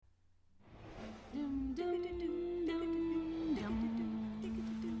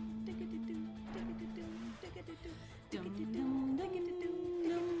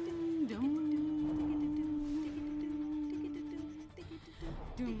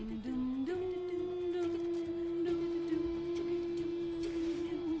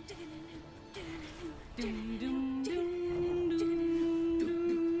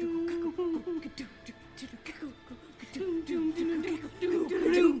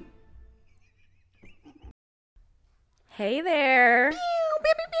Hey there.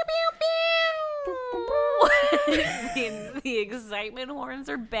 The excitement horns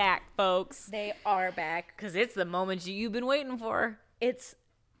are back, folks. They are back. Because it's the moment you've been waiting for. It's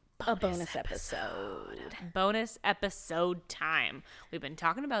a bonus episode. Bonus episode time. We've been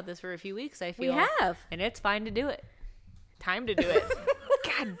talking about this for a few weeks, I feel. We have. And it's fine to do it. Time to do it.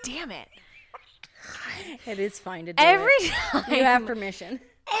 God damn it. It is fine to do Every it. time. You have permission.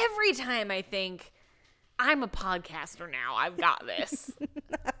 Every time I think, I'm a podcaster now. I've got this.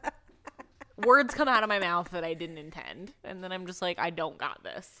 Words come out of my mouth that I didn't intend. And then I'm just like, I don't got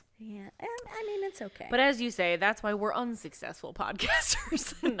this. Yeah, and I mean, it's okay. But as you say, that's why we're unsuccessful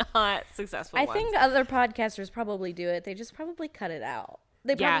podcasters, not successful I ones. think other podcasters probably do it. They just probably cut it out.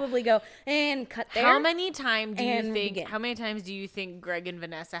 They probably go and cut there. How many times do you think? begin. How many times do you think Greg and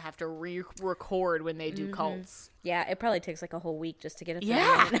Vanessa have to re-record when they do cults? Yeah, it probably takes like a whole week just to get a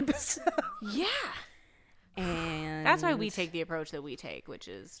 30-minute episode. Yeah, And that's why we take the approach that we take, which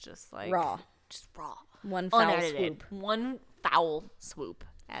is just like raw. just raw, One foul unedited, swoop. one foul swoop,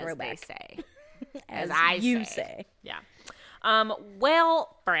 as Throwback. they say, As I you say. Yeah.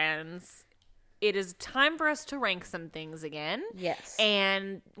 Well, friends, it is time for us to rank some things again. Yes.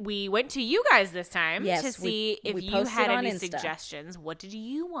 And we went to you guys this time Yes, to see if we you posted had on any Insta. suggestions. What did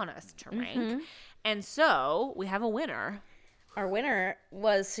you want us to rank? And so we have a winner. Our winner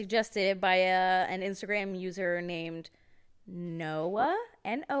was suggested by an Instagram user named Noah,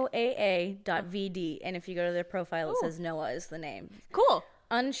 NOAA.VD. And if you go to their profile, it says Noah is the name. Cool.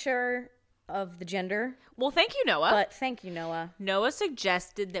 Unsure of the gender, Well, thank you, Noah. but thank you, Noah. Noah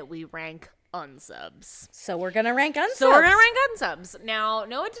suggested that we rank unsubs. So we're going to rank Unsubs. So we're going to rank unsubs. Now,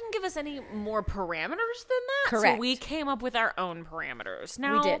 Noah didn't give us any more parameters than that. Correct. So we came up with our own parameters.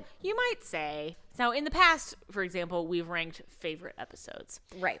 Now, We did. you might say, now in the past, for example, we've ranked favorite episodes.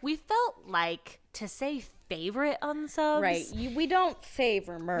 Right. We felt like to say favorite unsubs. Right. We don't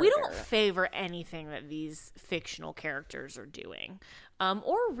favor murder. We don't favor anything that these fictional characters are doing.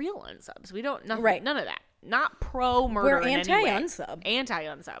 Or real unsubs. We don't, Right. none of that. Not pro murder We're in any way. anti-unsub.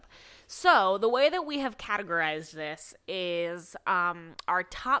 Anti-unsub. So the way that we have categorized this is our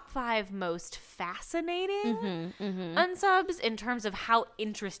top 5 most fascinating unsubs in terms of how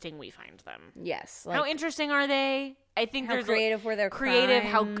interesting we find them. Yes. How interesting are they? I think how there's creative were their creative.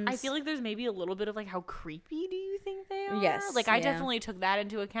 crimes. How I feel like there's maybe a little bit of like how creepy do you think they are? Yes, Like I yeah. definitely took that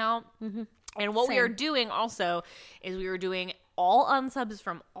into account. And what we Same. are doing also is we are doing all unsubs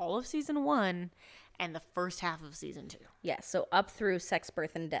from all of season 1 and the first half of season 2. Yes. So up through Sex,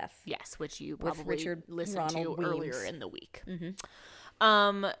 Birth, and Death. Yes, which you With probably Richard listened to Ronald Weems. earlier in the week.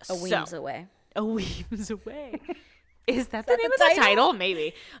 A Weems away. A Weems away. Is that the name of the title?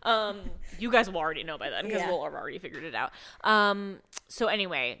 Maybe. You guys will already know by then because we'll have already figured it out. So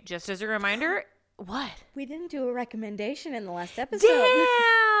anyway, just as a reminder, what? We didn't do a recommendation in the last episode.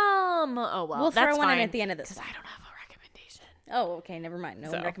 Damn! Oh, well, We'll that's throw one in fine, at the end of this. because I don't have a recommendation. Oh, okay. Never mind.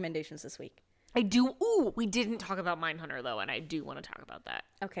 No So. recommendations this week. I do. Ooh, we didn't talk about Mindhunter, though, and I do want to talk about that.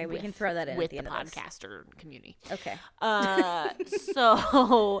 Okay, we can throw that in with at the end of this. podcaster community. Okay.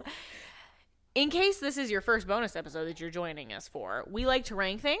 So, in case this is your first bonus episode that you're joining us for, we like to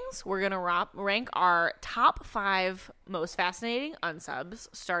rank things. We're going to rank our top 5 most fascinating unsubs,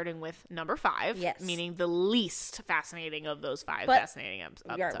 starting with number 5, Yes. meaning the least fascinating of those 5 But- fascinating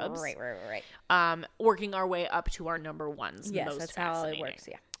Yeah, unsubs. right. Working our way up to our number 1's Yes, most that's how it fascinating. works,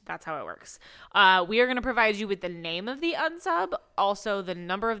 yeah. That's how it works. We are going to provide you with the name of the unsub, also the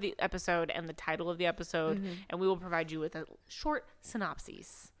number of the episode and the title of the episode, and we will provide you with a short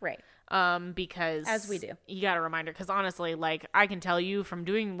synopsis. Right. Because As we do. You got a reminder, because honestly, like, I can tell you from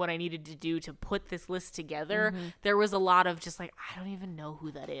doing what I needed to do to put this list together, there was a lot of just like, I don't even know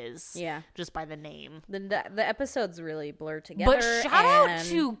who that is. Yeah. Just by the name. The episodes really blur together. But shout out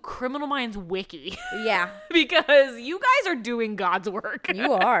to Criminal Minds Wiki. Yeah. Because you guys are doing God's work.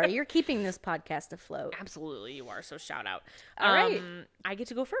 You are. You're keeping this podcast afloat. Absolutely, you are. So shout out. All right. I get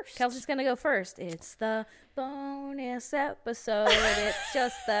to go first. Kelsey's going to go first. It's the bonus episode. It's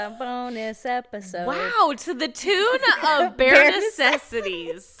just the bonus episode. Wow, to the tune of Bare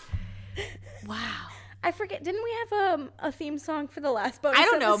Necessities. Wow. I forget. Didn't we have a theme song for the last bonus I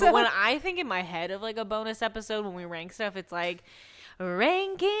don't know, episode? but when I think in my head of like a bonus episode when we rank stuff, it's like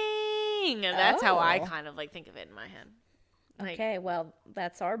ranking. And that's how I kind of like think of it in my head. Like, Okay, well,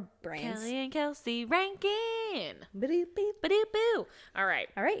 that's our brains. Kelly and Kelsie ranking. Ba-doop beep. Ba-doop boo. All right.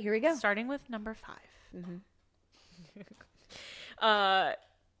 All right, here we go. Starting with number 5. Mm-hmm.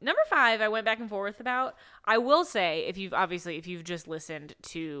 Number 5, I went back and forth about. I will say, if you've just listened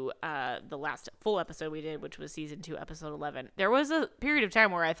to the last full episode we did, which was season 2, episode 11, there was a period of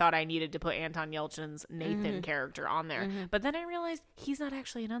time where I thought I needed to put Anton Yelchin's Nathan character on there, but then I realized he's not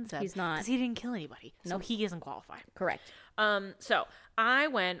actually an unsub. He's not, because he didn't kill anybody, so he isn't qualified. Correct. So I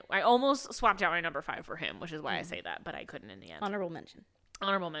almost swapped out my number 5 for him, which is why I say that, but I couldn't in the end. Honorable mention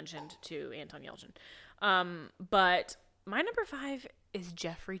to Anton Yelchin. But my number 5 is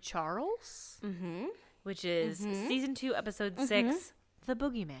Jeffrey Charles, which is season 2, episode 6, The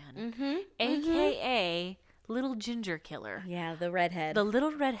Boogeyman, a.k.a. Little Ginger Killer. Yeah, the redhead. The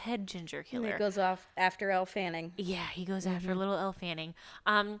little redhead ginger killer. He goes off after Elle Fanning. Yeah, he goes after little Elle Fanning.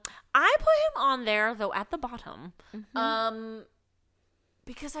 I put him on there, though, at the bottom,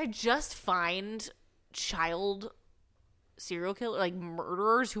 because I just find child serial killer, like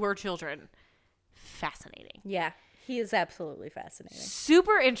murderers who are children, fascinating. Yeah, he is absolutely fascinating.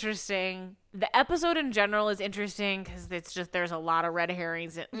 Super interesting. The episode in general is interesting because it's just there's a lot of red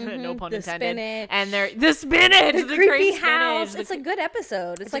herrings, no pun intended. Spinach. And the spinach, the creepy crazy house. spinach. It's a good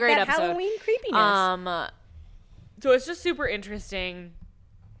episode. It's like a great that episode. Halloween creepiness. So it's just super interesting.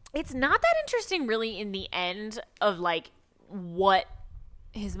 It's not that interesting really in the end of like what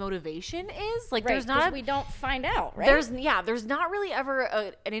his motivation is. Like, right, there's not we don't find out, right? There's not really ever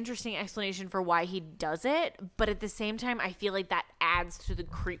an interesting explanation for why he does it, but at the same time I feel like that adds to the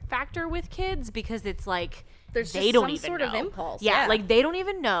creep factor with kids, because it's like there's they just don't some even sort know. of impulse. Yeah, like they don't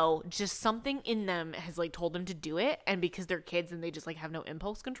even know, just something in them has like told them to do it, and because they're kids and they just like have no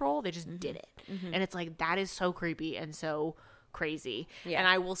impulse control, they just did it. And it's like, that is so creepy and so crazy. And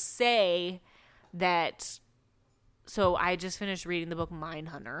I will say that, so I just finished reading the book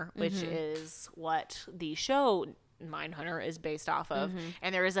Mindhunter, which is what the show Mindhunter is based off of.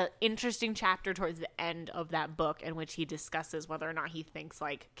 And there is an interesting chapter towards the end of that book in which he discusses whether or not he thinks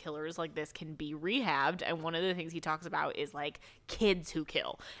like killers like this can be rehabbed. And one of the things he talks about is like kids who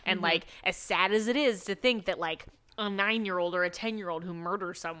kill. And like, as sad as it is to think that like a 9-year-old or a 10-year-old who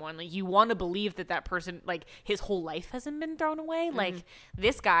murders someone, like, you want to believe that person, like, his whole life hasn't been thrown away. Like,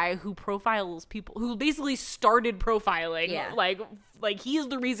 this guy who profiles people, who basically started profiling, like he is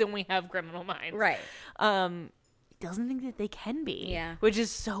the reason we have Criminal Minds, right? Doesn't think that they can be, yeah, which is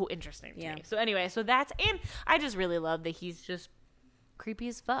so interesting to me. So anyway, so that's, and I just really love that he's just creepy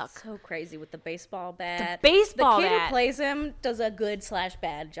as fuck. So crazy with the baseball bat. The baseball bat. The kid bat who plays him does a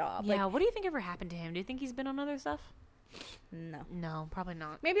good/bad job. Yeah, like, what do you think ever happened to him? Do you think he's been on other stuff? No, probably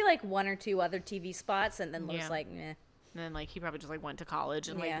not. Maybe like 1 or 2 other TV spots, and then was like, meh. And then like he probably just like went to college,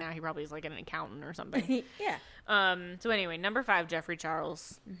 and like now he probably is like an accountant or something. Yeah. So anyway, number 5, Jeffrey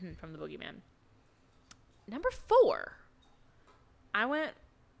Charles from The Boogeyman. Number 4, I went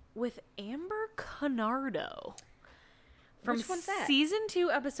with Amber Canardo from Which one's that? season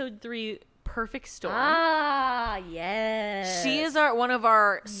 2, episode 3, Perfect Storm. Ah, yes. She is one of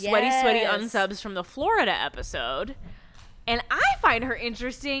our sweaty unsubs from the Florida episode. And I find her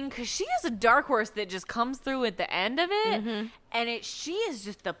interesting because she is a dark horse that just comes through at the end of it. And she is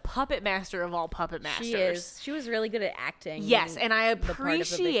just the puppet master of all puppet masters. She is. She was really good at acting. Yes, and I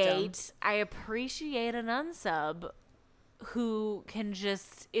appreciate an unsub who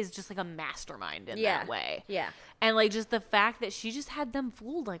is just like a mastermind in that way. Yeah. And like just the fact that she just had them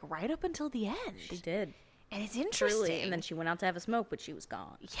fooled like right up until the end. She did. And it's interesting. Truly. And then she went out to have a smoke, but she was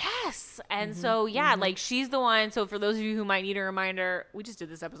gone. Yes. And so, yeah, like she's the one. So for those of you who might need a reminder, we just did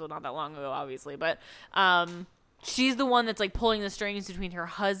this episode not that long ago, obviously. But she's the one that's like pulling the strings between her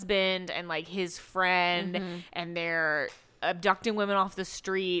husband and like his friend. And they're abducting women off the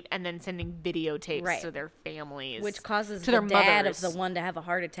street and then sending videotapes to their families, which causes to the their dad mothers. of the one to have a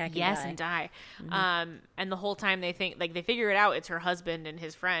heart attack and die. And the whole time they think, like, they figure it out, it's her husband and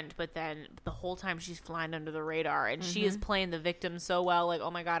his friend, but then the whole time she's flying under the radar, and she is playing the victim so well, like,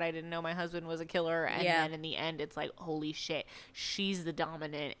 oh my god, I didn't know my husband was a killer. And then in the end it's like, holy shit, she's the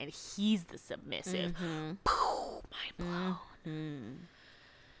dominant and he's the submissive. Mind blown.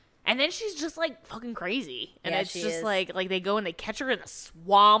 And then she's just like fucking crazy, and it's just like they go and they catch her in the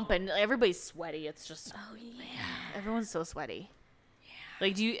swamp, and everybody's sweaty. It's just everyone's so sweaty.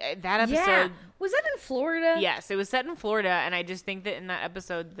 Like, that episode? Yeah. Was that in Florida? Yes, it was set in Florida, and I just think that in that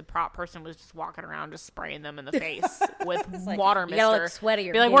episode, the prop person was just walking around, just spraying them in the face with like, water you mister. gotta look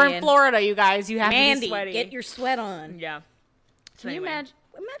sweatier. Be like, we're in Florida, you guys. You have to be sweaty. Get your sweat on. Yeah. Can you imagine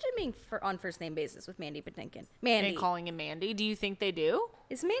being on first name basis with Mandy Patinkin? Mandy. And calling him Mandy. Do you think they do?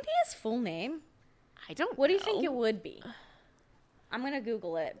 Is Mandy his full name? I don't know. What do you think it would be? I'm going to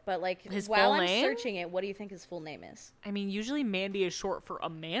Google it, but like His while full I'm name? searching it, what do you think his full name is? I mean, usually Mandy is short for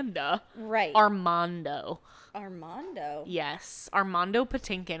Amanda. Right. Armando. Armando. Yes. Armando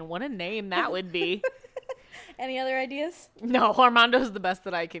Patinkin. What a name that would be. Any other ideas? No, Armando's the best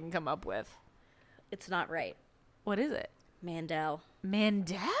that I can come up with. It's not right. What is it? Mandel.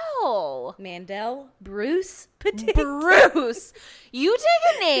 Mandel. Bruce Patinkin. Bruce. You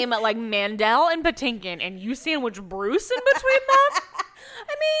take a name like Mandel and Patinkin and you sandwich Bruce in between them?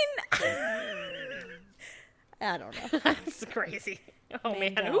 I mean, I don't know. That's crazy. Oh,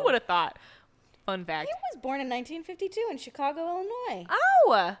 Mandel. man. Who would have thought? Fun fact. He was born in 1952 in Chicago, Illinois.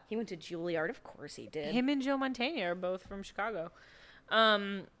 Oh! He went to Juilliard. Of course he did. Him and Joe Montaigne are both from Chicago. All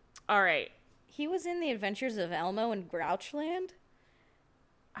right. He was in The Adventures of Elmo and Grouchland.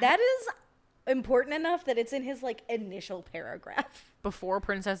 That is important enough that it's in his, like, initial paragraph. Before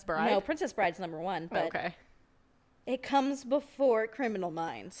Princess Bride? No, Princess Bride's number 1, but Okay. it comes before Criminal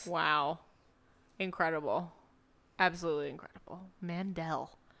Minds. Wow. Incredible. Absolutely incredible.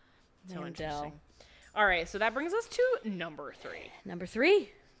 Mandel. So Mandel. interesting. All right, so that brings us to number 3. Number 3.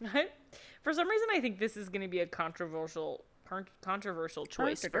 For some reason, I think this is going to be a controversial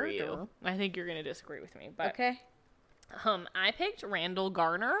choice for you. I think you're going to disagree with me, but Okay. I picked Randall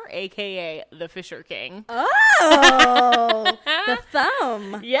Garner, aka the Fisher King. Oh, the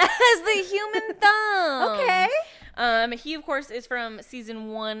thumb. Yes, the human thumb. Okay. He of course is from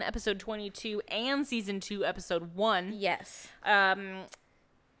season 1, episode 22, and season 2, episode 1. Yes.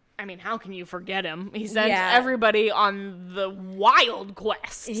 I mean, how can you forget him? He sent Yeah. everybody on the wild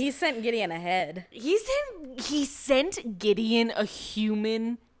quest. He sent Gideon ahead. He sent Gideon a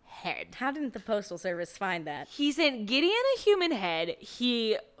human head. How didn't the Postal Service find that? He sent Gideon a human head.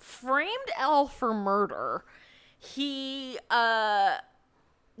 He framed Elle for murder. He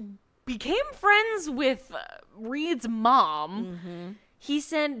became friends with Reed's mom. Mm-hmm. He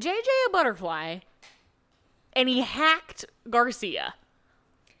sent JJ a butterfly. And he hacked Garcia.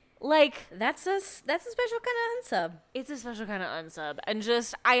 Like, That's a special kind of unsub. it's a special kind of unsub. And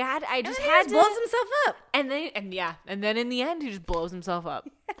just I just He had just to blows himself up. and then in the end he just blows himself up.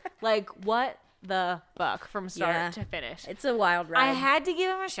 Like, what the fuck from start to finish? It's a wild ride. I had to give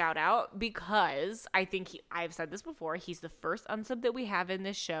him a shout out because I think I've said this before, he's the first unsub that we have in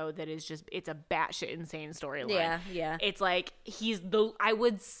this show that is just, it's a batshit insane storyline. Yeah. It's like I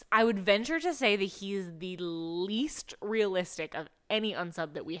would venture to say that he's the least realistic of any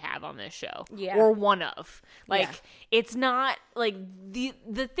unsub that we have on this show. Yeah. Or one of. Like, Yeah. it's not like the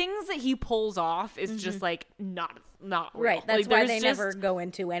things that he pulls off is just like not real. Right. That's Like, why there's they just- never go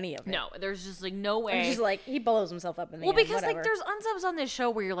into any of it. No, there's just like no way. It's just like he blows himself up in the Well, end. because whatever. like there's unsubs on this show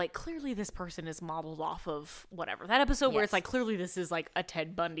where you're like, clearly this person is modeled off of whatever. That episode where it's Yes. like, clearly this is like a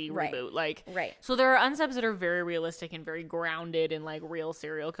Ted Bundy Right. reboot. Like, Right. So there are unsubs that are very realistic and very grounded in like real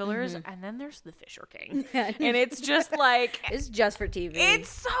serial killers, and then there's the Fisher King, and it's just like It's just for TV. it's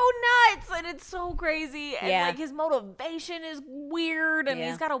so nuts and it's so crazy, and Yeah. like his motivation is weird, and Yeah.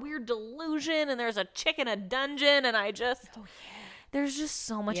 he's got a weird delusion, and there's a chick in a dungeon, and I just. There's just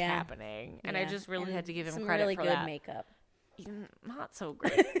so much Yeah. happening, and I Yeah. just really And had to give him some credit really for good that. makeup. Not so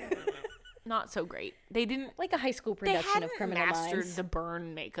great. Not so great. They didn't. Like a high school They production hadn't of Criminal mastered Minds. the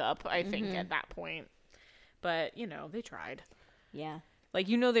burn makeup, I think, at that point. But they tried. Yeah. Like,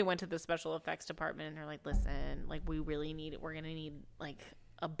 they went to the special effects department and they're like, "Listen, like, we really need it. We're gonna need like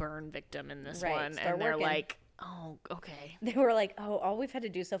a burn victim in this Right, one," start and they're working. like, "Oh, okay, They were like, oh, all we've had to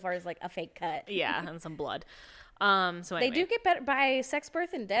do so far is like a fake cut. yeah," and some blood. So anyway. They do get better by sex,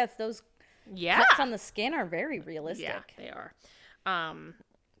 birth, and death. Those yeah. cuts on the skin are very realistic. Yeah, they are.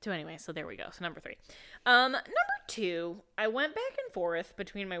 So anyway, so there we go. So number 3. Number 2, I went back and forth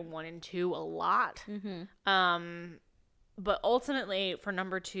between my 1 and 2 a lot. But ultimately for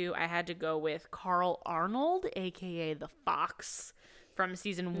number 2, I had to go with Carl Arnold, aka the Fox, from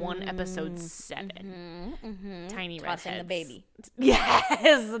season 1, episode 7. Tiny Tossing the redheads. baby. Yes,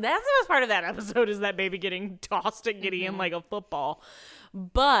 that's the best part of that episode is that baby getting tossed at Gideon like a football.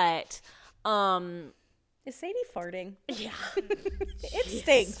 But Is Sadie farting? yeah. It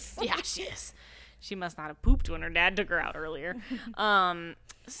stinks. Yeah, she is. She must not have pooped when her dad took her out earlier.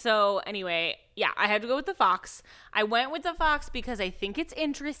 So anyway, yeah, I had to go with the Fox. I went with the Fox because I think it's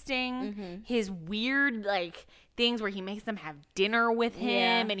interesting. His weird, like, things where he makes them have dinner with him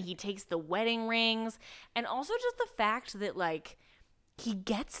Yeah. and he takes the wedding rings. And also just the fact that, like, he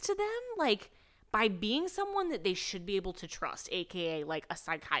gets to them, like, by being someone that they should be able to trust, aka like a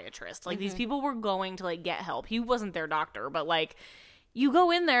psychiatrist. Like these people were going to like get help. He wasn't their doctor, but like you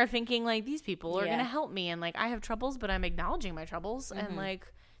go in there thinking like these people are Yeah. going to help me and like I have troubles, but I'm acknowledging my troubles and like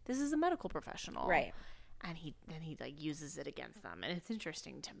this is a medical professional. Right. And he like uses it against them, and it's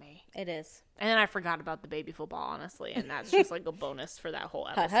interesting to me. It is. And then I forgot about the baby football, honestly, and that's just like a bonus for that whole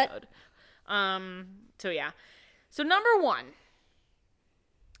episode. So yeah. So number one,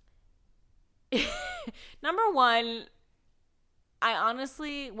 I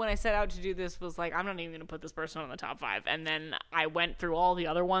honestly, when I set out to do this, was like, I'm not even going to put this person on the top 5. And then I went through all the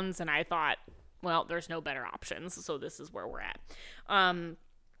other ones, and I thought, well, there's no better options, so this is where we're at.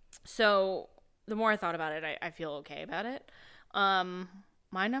 So the more I thought about it, I feel okay about it.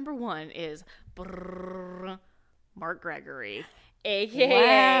 My number 1 is Mark Gregory, a.k.a.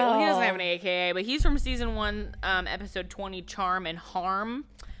 Wow. Well, he doesn't have an a.k.a., but he's from season 1, episode 20, Charm and Harm.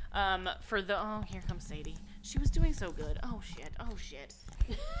 Here comes Sadie. She was doing so good. Oh, shit.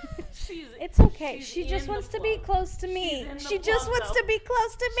 It's okay. She just wants to be close to me. She just wants to be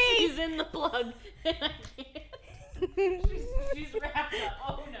close to me. She's in the plug. And I can't. She's wrapped up.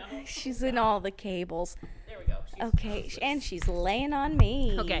 Oh, no. She's in all the cables. There we go. Okay, and she's laying on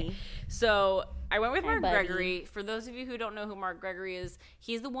me. Okay, so I went with Mark buddy. Gregory. For those of you who don't know who Mark Gregory is,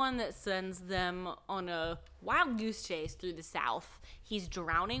 he's the one that sends them on a wild goose chase through the South. He's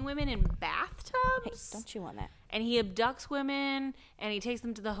drowning women in bathtubs. Hey, don't chew on that. And he abducts women, and he takes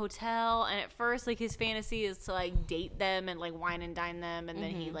them to the hotel. And at first, like, his fantasy is to, like, date them and, like, wine and dine them. And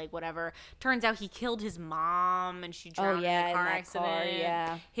then he, like, whatever. Turns out he killed his mom, and she drowned in a car accident.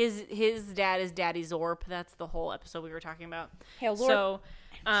 Yeah. His dad is Daddy Zorp. That's the whole episode we were talking about. Hey, Lord. So,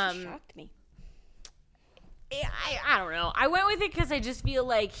 She shocked me. I don't know. I went with it because I just feel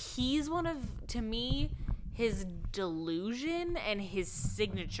like he's one of, to me, his delusion and his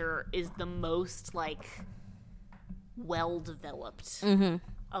signature is the most, like, well-developed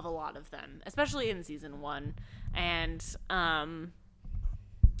of a lot of them, especially in season 1. And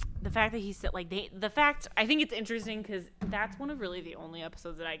the fact that he said, like, I think it's interesting because that's one of really the only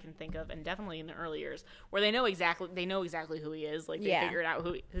episodes that I can think of, and definitely in the early years, where they know exactly who he is. Like, they figured out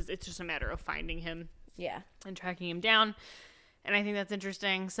who he is. It's just a matter of finding him. Yeah. And tracking him down. And I think that's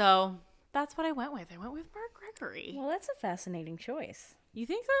interesting. So that's what I went with. I went with Mark Gregory. Well, that's a fascinating choice. You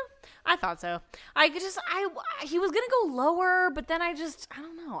think so? I thought so. He was going to go lower, but then I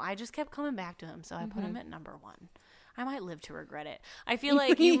don't know. I just kept coming back to him. So I put him at number 1. I might live to regret it. I feel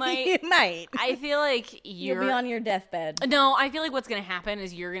like you might. You might. I feel like you'll be on your deathbed. No, I feel like what's going to happen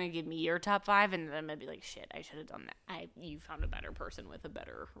is you're going to give me your top 5, and then I'm going to be like, shit, I should have done that. You found a better person with a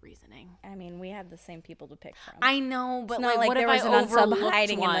better reasoning. I mean, we have the same people to pick from. I know, but it's not like what there if was I an unsub overlooked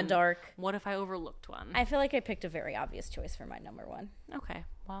hiding one? in the dark? What if I overlooked one? I feel like I picked a very obvious choice for my number 1. Okay,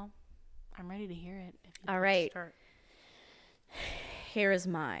 well, I'm ready to hear it. If All right. Start. Here is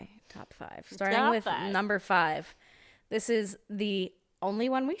my top 5. Starting with number 5. This is the only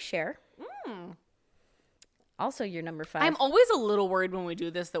one we share. Also, your number 5. I'm always a little worried when we do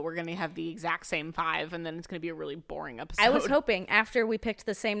this that we're going to have the exact same 5, and then it's going to be a really boring episode. I was hoping after we picked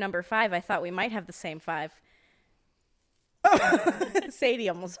the same number 5, I thought we might have the same 5. Sadie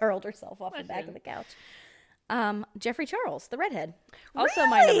almost hurled herself off the back of the couch. Jeffrey Charles, the redhead. Also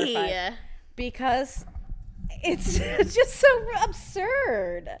my number 5. Because it's just so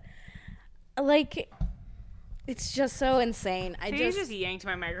absurd. Like, it's just so insane. I just yanked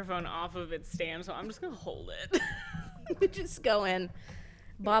my microphone off of its stand, so I'm just going to hold it. Just go in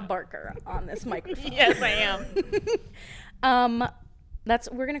Bob Barker on this microphone. Yes, I am.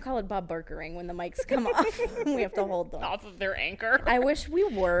 We're going to call it Bob Barkering when the mics come off. We have to hold them off of their anchor. I wish we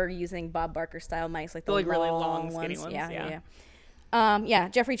were using Bob Barker style mics, like the like long, really long, skinny ones. Yeah.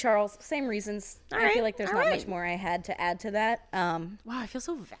 Jeffrey Charles, same reasons. I feel like there's not much more I had to add to that. Wow, I feel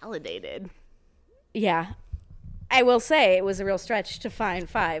so validated. Yeah. I will say it was a real stretch to find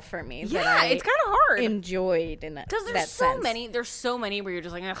 5 for me. Yeah, it's kind of hard. Enjoyed in that because there's so many. There's so many where you're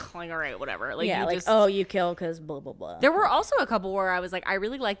just like, ugh, like all right, whatever. Like, yeah, you kill because blah blah blah. There were also a couple where I was like, I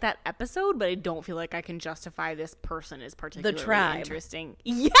really like that episode, but I don't feel like I can justify this person as particularly interesting.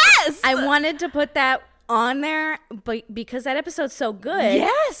 Yes, I wanted to put that on there, but because that episode's so good.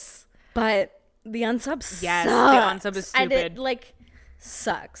 Yes, but the unsub. Yes, sucks. the unsub is stupid.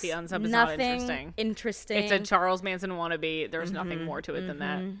 Sucks. The unsub is nothing not interesting. It's a Charles Manson wannabe. There's nothing more to it than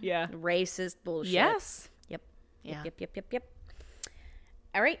that. Yeah. Racist bullshit. Yes. Yep. Yeah. Yep.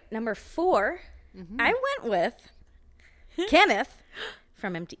 All right, number 4. I went with Kenneth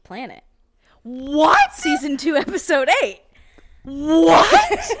from Empty Planet. What? Season 2, episode 8.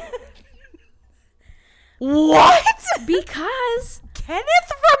 What? What? Because Kenneth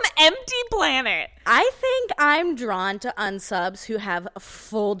from Empty Planet. I think I'm drawn to unsubs who have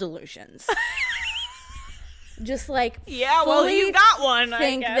full delusions. Just like, yeah, well, you got one.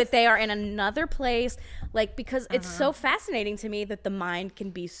 Think that they are in another place, like, because it's so fascinating to me that the mind can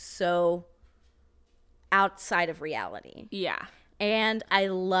be so outside of reality. Yeah. And I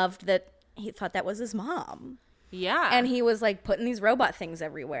loved that he thought that was his mom. Yeah. And he was like putting these robot things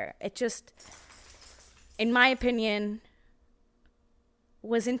everywhere. It just, in my opinion,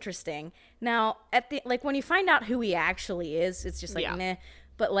 was interesting. Now, when you find out who he actually is, it's just like, meh.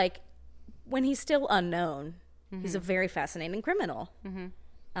 But like, when he's still unknown, he's a very fascinating criminal.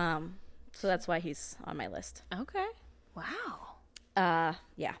 So that's why he's on my list. Okay. Wow.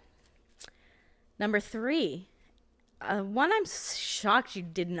 Yeah. Number 3. One I'm shocked you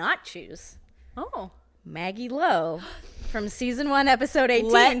did not choose. Oh. Maggie Lowe from season 1, episode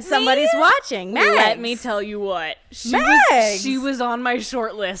 18. Somebody's watching. Mags. Let me tell you what. She was on my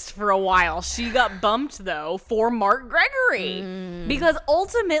short list for a while. She got bumped, though, for Mark Gregory. Because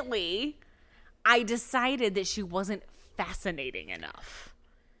ultimately, I decided that she wasn't fascinating enough.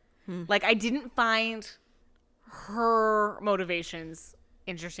 Like, I didn't find her motivations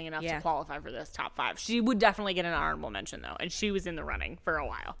interesting enough to qualify for this top 5. She would definitely get an honorable mention, though, and she was in the running for a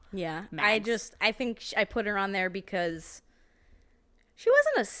while. Yeah. Mags. I think I put her on there because she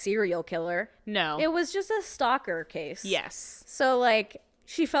wasn't a serial killer. No. It was just a stalker case. Yes. So, like,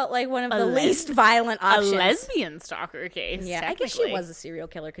 she felt like one of the least violent options. A lesbian stalker case. Yeah, I guess she was a serial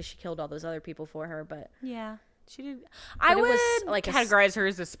killer because she killed all those other people for her, but... Yeah, she did. I would like categorize her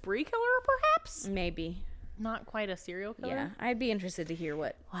as a spree killer, perhaps? Maybe. Not quite a serial killer? Yeah, I'd be interested to hear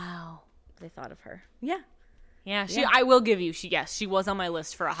what they thought of her. Yeah. Yeah, I will give you, she was on my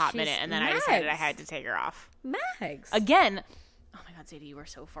list for a hot minute, and then I decided I had to take her off. Mags. Again, oh my God, Sadie, you are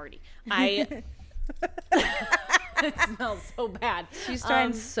so farty. It smells so bad. She's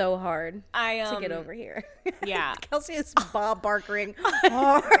trying so hard to get over here. Yeah. Kelsie is Bob Barkering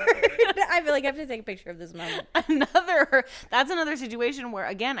hard. I feel like I have to take a picture of this moment. That's another situation where,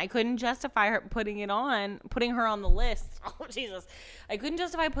 again, I couldn't justify putting her on the list. Oh, Jesus. I couldn't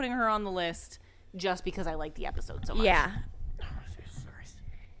justify putting her on the list just because I liked the episode so much. Yeah. Oh, Jesus Christ.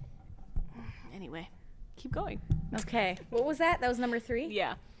 Anyway, keep going. Okay. What was that? That was number 3?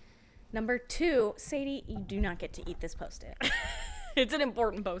 Yeah. Number 2, Sadie, you do not get to eat this Post-it. It's an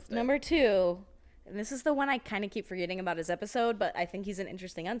important Post-it. Number 2, and this is the one I kind of keep forgetting about his episode, but I think he's an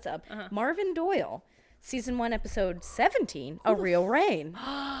interesting unsub. Marvin Doyle, season 1, episode 17, A Real Rain.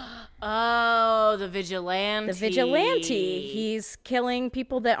 Oh, the vigilante. The vigilante. He's killing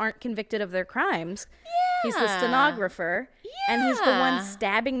people that aren't convicted of their crimes. Yeah. He's the stenographer. Yeah. And he's the one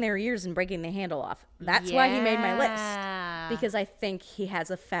stabbing their ears and breaking the handle off. That's why he made my list. Because I think he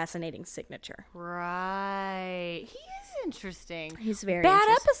has a fascinating signature. Right. He is interesting. He's very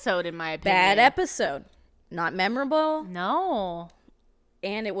bad episode, in my opinion. Bad episode. Not memorable. No.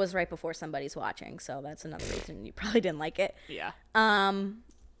 And it was right before Somebody's Watching, so that's another reason you probably didn't like it. Yeah.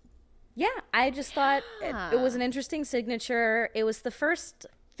 Yeah, I just thought it was an interesting signature. It was the first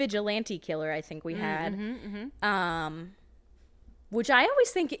vigilante killer I think we had. Which I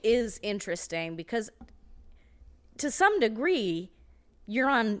always think is interesting because to some degree you're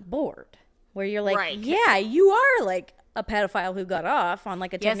on board where you're like, yeah, you are like a pedophile who got off on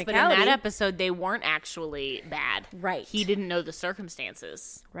like a technicality. Yes, but in that episode they weren't actually bad. Right. He didn't know the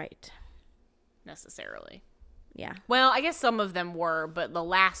circumstances. Right. Necessarily. Yeah. Well, I guess some of them were, but the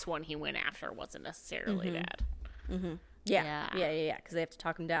last one he went after wasn't necessarily bad. Yeah. Because they have to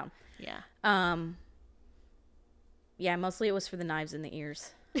talk him down. Yeah. Yeah, mostly it was for the knives in the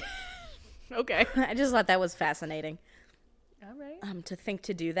ears. Okay. I just thought that was fascinating. All right. To think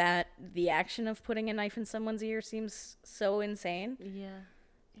to do that, the action of putting a knife in someone's ear seems so insane. Yeah.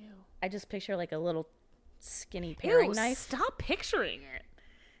 Ew. I just picture like a little skinny paring knife. Stop picturing it.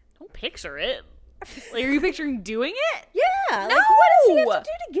 Don't picture it. Like, are you picturing doing it? Yeah. No. Like, what does he have to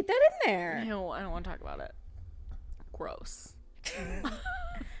do to get that in there? No, I don't want to talk about it. Gross.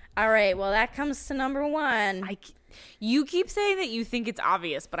 All right. Well, that comes to number 1. You keep saying that you think it's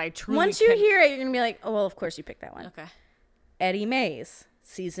obvious, but I truly Once you hear it, you're going to be like, oh, well, of course you picked that one. Okay. Eddie Mays,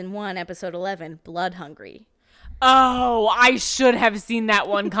 season 1, episode 11, Blood Hungry. Oh, I should have seen that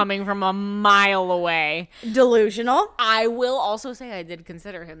one coming from a mile away. Delusional. I will also say I did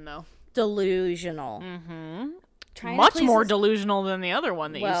consider him, though. Delusional. Much more delusional than the other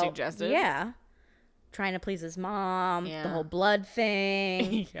one that you suggested. Yeah. Trying to please his mom, the whole blood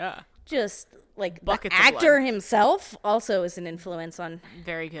thing. Yeah. Just like Buckets the actor himself also is an influence on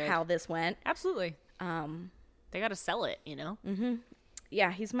very good how this went. Absolutely. They got to sell it, you know?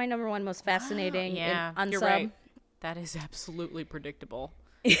 Yeah, he's my number 1 most fascinating unsub. You're right. That is absolutely predictable.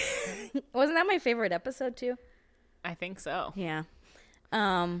 Wasn't that my favorite episode too? I think so. Yeah.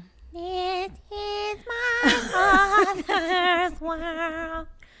 It is my father's world.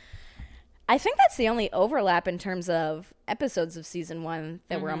 I think that's the only overlap in terms of episodes of season 1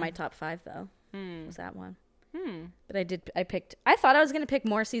 that were on my top 5, though. Was that one. But I thought I was going to pick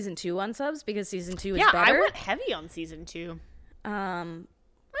more season 2 Unsubs because season 2 is better. Yeah, I went heavy on season 2.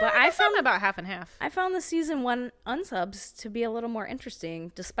 But I found about half and half. I found the season 1 Unsubs to be a little more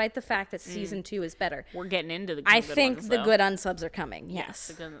interesting, despite the fact that season 2 is better. We're getting into the good ones, the good Unsubs are coming, yes.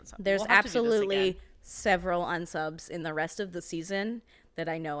 The good Unsubs. There's absolutely several Unsubs in the rest of the season that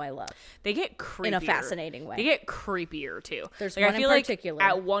I know I love. They get creepier. In a fascinating way. They get creepier, too. There's one in particular.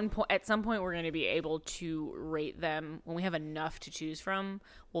 Like at some point, we're going to be able to rate them. When we have enough to choose from,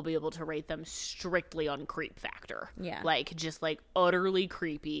 we'll be able to rate them strictly on creep factor. Yeah. Like, just, like, utterly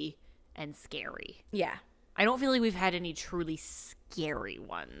creepy and scary. Yeah. I don't feel like we've had any truly scary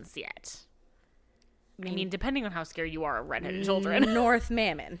ones yet. I mean, depending on how scared you are of redheaded children. North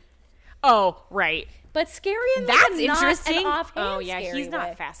Mammon. Oh, right. But scary in that's interesting. Oh yeah, he's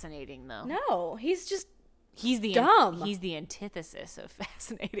not fascinating though. No, he's just dumb. He's the antithesis of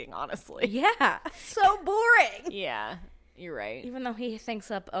fascinating, honestly. Yeah, so boring. Yeah, you're right. Even though he thinks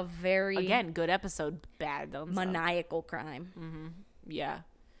up a very good episode, bad maniacal crime. Mm-hmm. Yeah,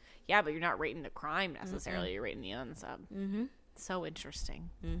 but you're not rating the crime necessarily. Mm-hmm. You're rating the unsub. Mm-hmm. So interesting.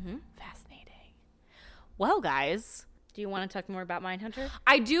 Mm-hmm. Fascinating. Well, guys. Do you want to talk more about Mindhunter?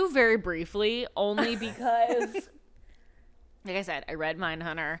 I do very briefly, only because, like I said, I read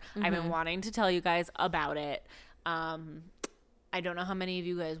Mindhunter. Mm-hmm. I've been wanting to tell you guys about it. I don't know how many of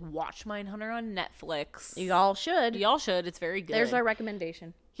you guys watch Mindhunter on Netflix. You all should. It's very good. There's our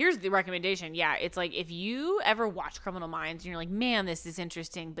recommendation. Here's the recommendation. Yeah, it's like if you ever watch Criminal Minds and you're like, man, this is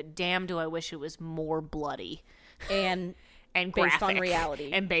interesting, but damn, do I wish it was more bloody. And graphic. Based on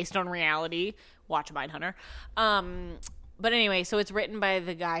reality. And based on reality. Watch Mindhunter. But anyway, so it's written by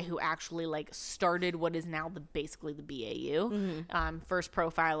the guy who actually like started what is now basically the BAU. Mm-hmm. First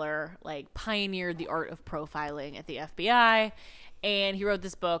profiler, like pioneered the art of profiling at the FBI, and he wrote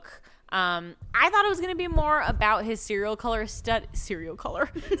this book. I thought it was going to be more about his serial killer study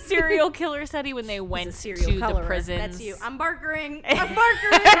when they went to the prisons. That's you. I'm barkering.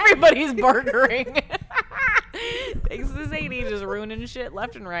 Everybody's barkering. Thanks to Sadie just ruining shit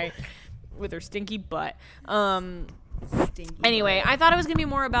left and right with her stinky butt. Anyway, I thought it was going to be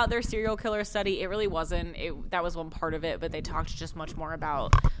more about their serial killer study. It really wasn't. That was one part of it, but they talked just much more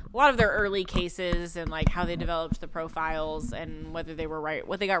about a lot of their early cases and like how they developed the profiles and whether they were right,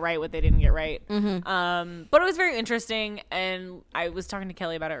 what they got right, what they didn't get right. Mm-hmm. But it was very interesting, and I was talking to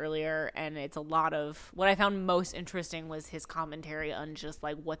Kelly about it earlier, and it's a lot of what I found most interesting was his commentary on just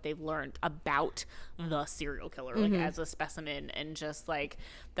like what they've learned about the serial killer, like as a specimen, and just like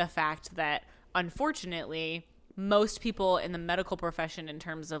the fact that unfortunately most people in the medical profession in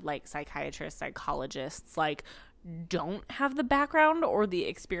terms of like psychiatrists, psychologists, like don't have the background or the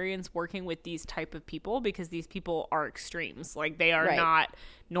experience working with these type of people because these people are extremes. Like they are not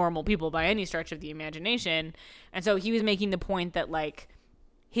normal people by any stretch of the imagination. And so he was making the point that like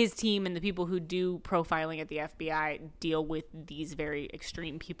his team and the people who do profiling at the FBI deal with these very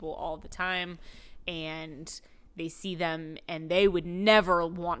extreme people all the time, and they see them and they would never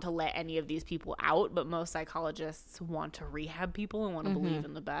want to let any of these people out, but most psychologists want to rehab people and want to believe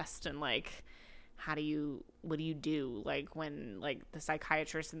in the best. And like, what do you do like when like the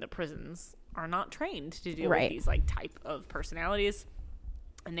psychiatrists in the prisons are not trained to deal with these like type of personalities,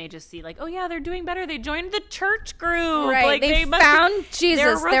 and they just see like, oh yeah, they're doing better, they joined the church group, like they found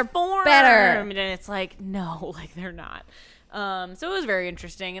Jesus, they're better, and it's like, no, like they're not. So it was very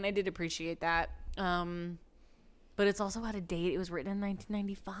interesting, and I did appreciate that. But it's also out of date. It was written in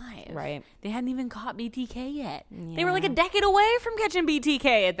 1995. Right. They hadn't even caught BTK yet. Yeah. They were like a decade away from catching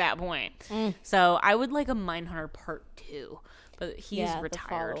BTK at that point. So I would like a Mindhunter Part 2. But he's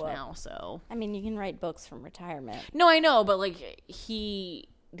retired now, so. I mean, you can write books from retirement. No, I know, but like he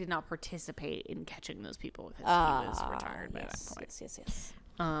did not participate in catching those people because he was retired by that point. Yes.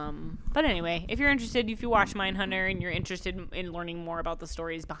 But anyway, if you're interested, if you watch Mindhunter and you're interested in learning more about the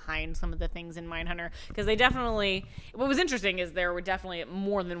stories behind some of the things in Mindhunter, because they definitely, what was interesting is there were definitely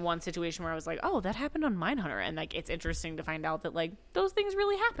more than one situation where I was like, oh, that happened on Mindhunter, and like it's interesting to find out that like those things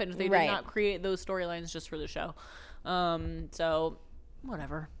really happened. They did not create those storylines just for the show. So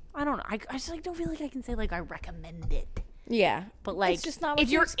whatever. I don't know. I just like don't feel like I can say like I recommend it. Yeah, but like it's just not what if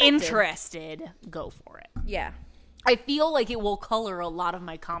you're interested, go for it. Yeah. I feel like it will color a lot of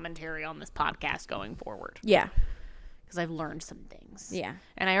my commentary on this podcast going forward. Yeah. Because I've learned some things. Yeah.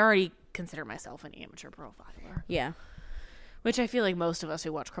 And I already consider myself an amateur profiler. Yeah. Which I feel like most of us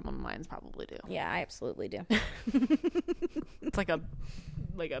who watch Criminal Minds probably do. Yeah, I absolutely do. It's like a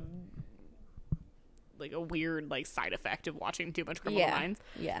weird like side effect of watching too much Criminal Minds.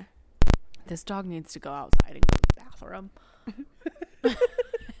 Yeah. This dog needs to go outside and go to the bathroom.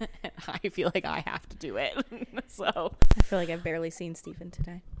 I feel like I have to do it. So I feel like I've barely seen Stephen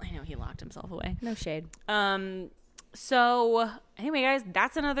today. I know he locked himself away. No shade. So anyway, guys,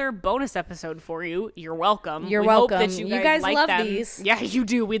 that's another bonus episode for you. You're welcome. You're welcome. Hope that you guys like love them. These. Yeah, you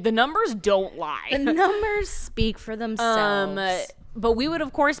do. The numbers don't lie. The numbers speak for themselves. But we would,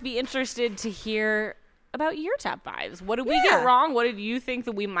 of course, be interested to hear about your top fives. What did we get wrong? What did you think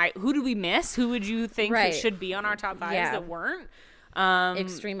that we might? Who did we miss? Who would you think that should be on our top fives that weren't?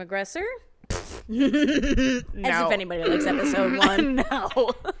 Extreme aggressor. No. As if anybody likes episode 1.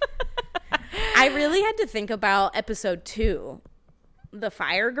 No. I really had to think about episode 2, the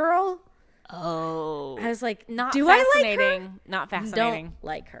fire girl. Oh, I was like, not do fascinating. I like her? Not fascinating. Don't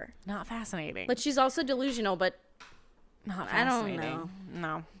like her. Not fascinating. But she's also delusional. But not fascinating. I don't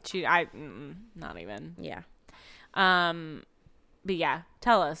know. No, not even. Yeah. But yeah,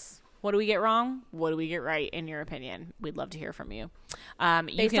 tell us, what do we get wrong? What do we get right? In your opinion, we'd love to hear from you.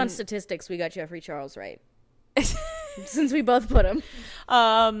 Based on statistics, we got Jeffrey Charles right. Since we both put him.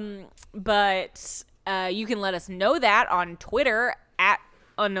 But you can let us know that on Twitter at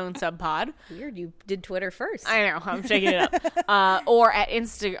UnknownSubPod. Weird, you did Twitter first. I know, I'm checking it up. Or at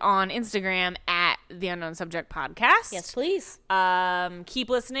on Instagram at The Unknown Subject Podcast. Yes, please. Keep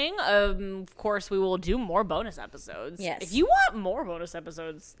listening. Of course, we will do more bonus episodes. Yes. If you want more bonus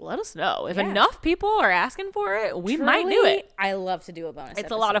episodes, let us know. If enough people are asking for it, we might do it. I love to do a bonus It's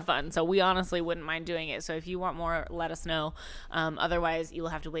episode. a lot of fun, so we honestly wouldn't mind doing it. So if you want more, let us know. Otherwise, you'll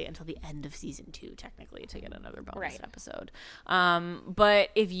have to wait until the end of season 2, technically, to get another bonus episode. But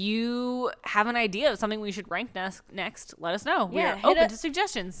if you have an idea of something we should rank next, let us know. We're open to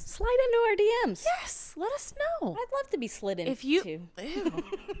suggestions. Slide into our DMs. Yes, let us know. I'd love to be slid into. If you... Ew.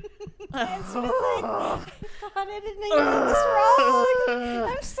 I thought I didn't get this wrong.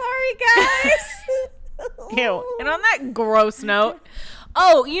 I'm sorry, guys. Ew. And on that gross note...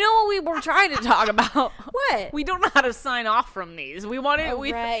 Oh, you know what we were trying to talk about? What? We don't know how to sign off from these. We wanted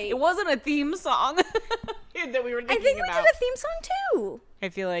it wasn't a theme song that we were thinking about. I think we did a theme song too. I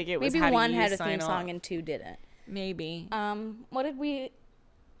feel like it was maybe how 1 do had you a theme sign song off? and 2 didn't. Maybe. What did we?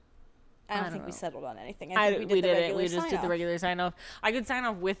 I don't think we settled on anything. I think we we did did it. We just did the regular sign off. I could sign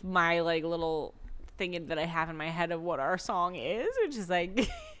off with my little thing that I have in my head of what our song is, which is like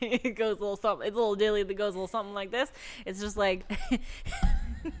it goes a little something. It's a little dilly that goes a little something like this. It's just like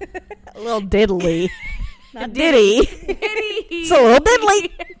a little diddly, not ditty. It's a little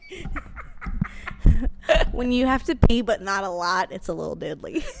diddly. When you have to pee but not a lot, it's a little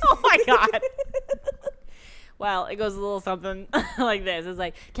diddly. Oh my god. Well, it goes a little something like this. It's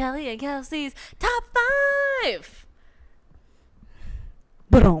like Kelly and Kelsey's top 5.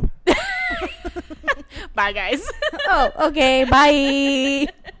 Boom. Bye, guys. Oh, okay. Bye.